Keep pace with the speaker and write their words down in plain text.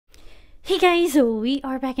Hey guys, we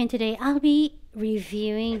are back, and today I'll be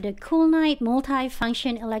reviewing the Cool Night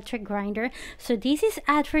multi-function electric grinder. So this is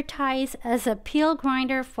advertised as a peel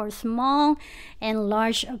grinder for small and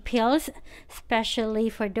large peels, especially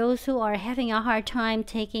for those who are having a hard time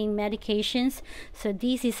taking medications. So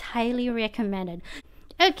this is highly recommended.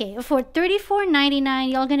 Okay, for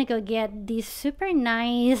 $34.99, you're gonna go get this super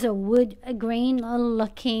nice wood grain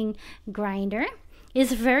looking grinder.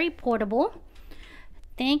 It's very portable.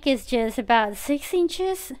 Think it's just about 6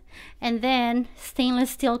 inches, and then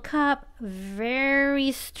stainless steel cup,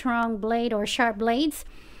 very strong blade or sharp blades,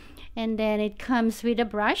 and then it comes with a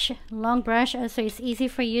brush, long brush, so it's easy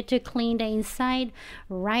for you to clean the inside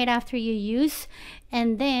right after you use.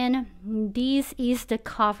 And then this is the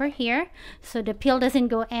cover here, so the peel doesn't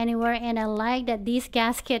go anywhere. And I like that this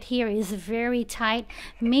gasket here is very tight,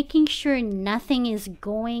 making sure nothing is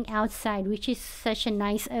going outside, which is such a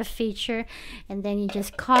nice feature. And then you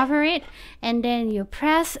just cover it and then you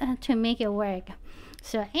press to make it work.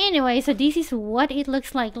 So anyway, so this is what it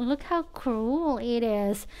looks like. Look how cool it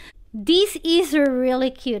is. This is really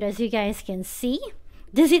cute, as you guys can see.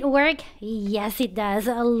 Does it work? Yes, it does.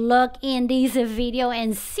 Look in this video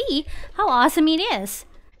and see how awesome it is.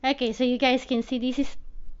 Okay, so you guys can see this is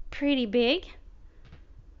pretty big.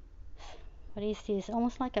 What is this?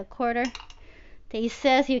 Almost like a quarter. It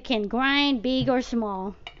says you can grind big or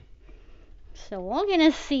small. So we're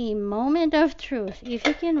gonna see, moment of truth, if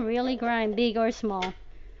you can really grind big or small.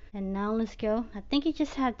 And now let's go. I think you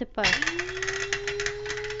just have to push.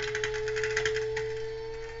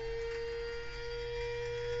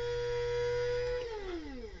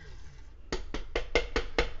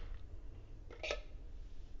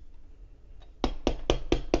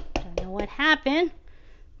 What happened,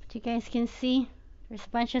 but you guys can see there's a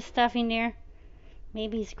bunch of stuff in there.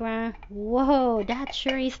 Maybe it's ground. Whoa, that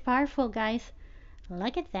sure is powerful, guys.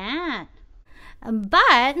 Look at that.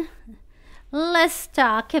 But let's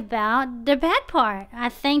talk about the bad part. I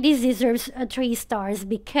think this deserves 3 stars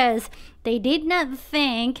because they did not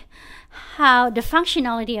think how the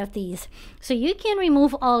functionality of these. So you can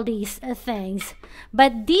remove all these things,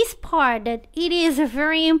 but this part that it is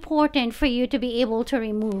very important for you to be able to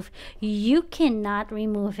remove, you cannot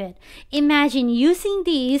remove it. Imagine using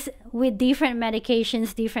these with different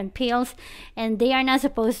medications, different pills, and they are not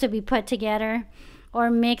supposed to be put together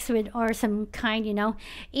or mixed with or some kind, you know.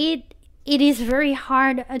 It is very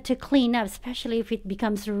hard to clean up, especially if it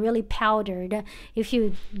becomes really powdered. If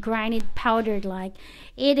you grind it powdered, like,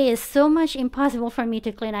 it is so much impossible for me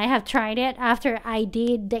to clean. I have tried it after I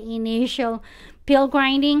did the initial peel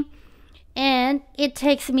grinding, and it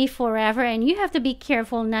takes me forever, and you have to be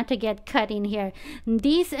careful not to get cut in here.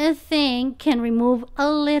 This thing can remove a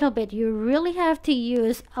little bit. You really have to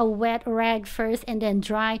use a wet rag first and then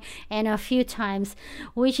dry and a few times,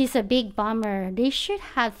 which is a big bummer. They should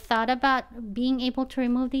have thought about being able to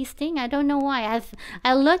remove these things. I don't know why.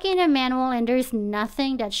 I look in the manual and there's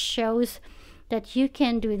nothing that shows that you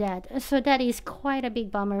can do that, so that is quite a big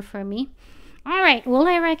bummer for me. Alright, will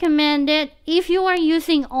I recommend it? If you are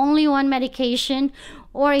using only one medication,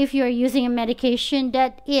 or if you are using a medication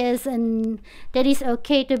that is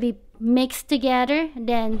okay to be mixed together,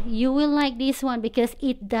 then you will like this one because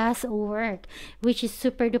it does work, which is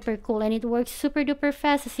super duper cool, and it works super duper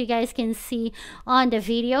fast, as you guys can see on the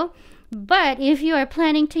video. But if you are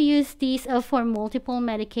planning to use these for multiple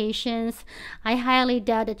medications, I highly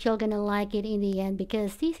doubt that you're gonna like it in the end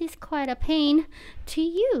because this is quite a pain to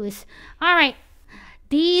use. Alright,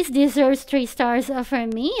 these deserves 3 stars for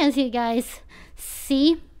me, as you guys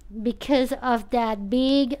see, because of that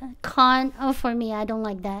big con for me. I don't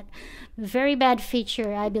like that. Very bad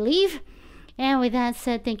feature, I believe. And with that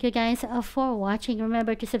said, thank you guys for watching.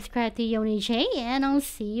 Remember to subscribe to Yoni J, and I'll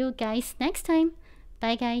see you guys next time.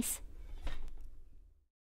 Bye guys.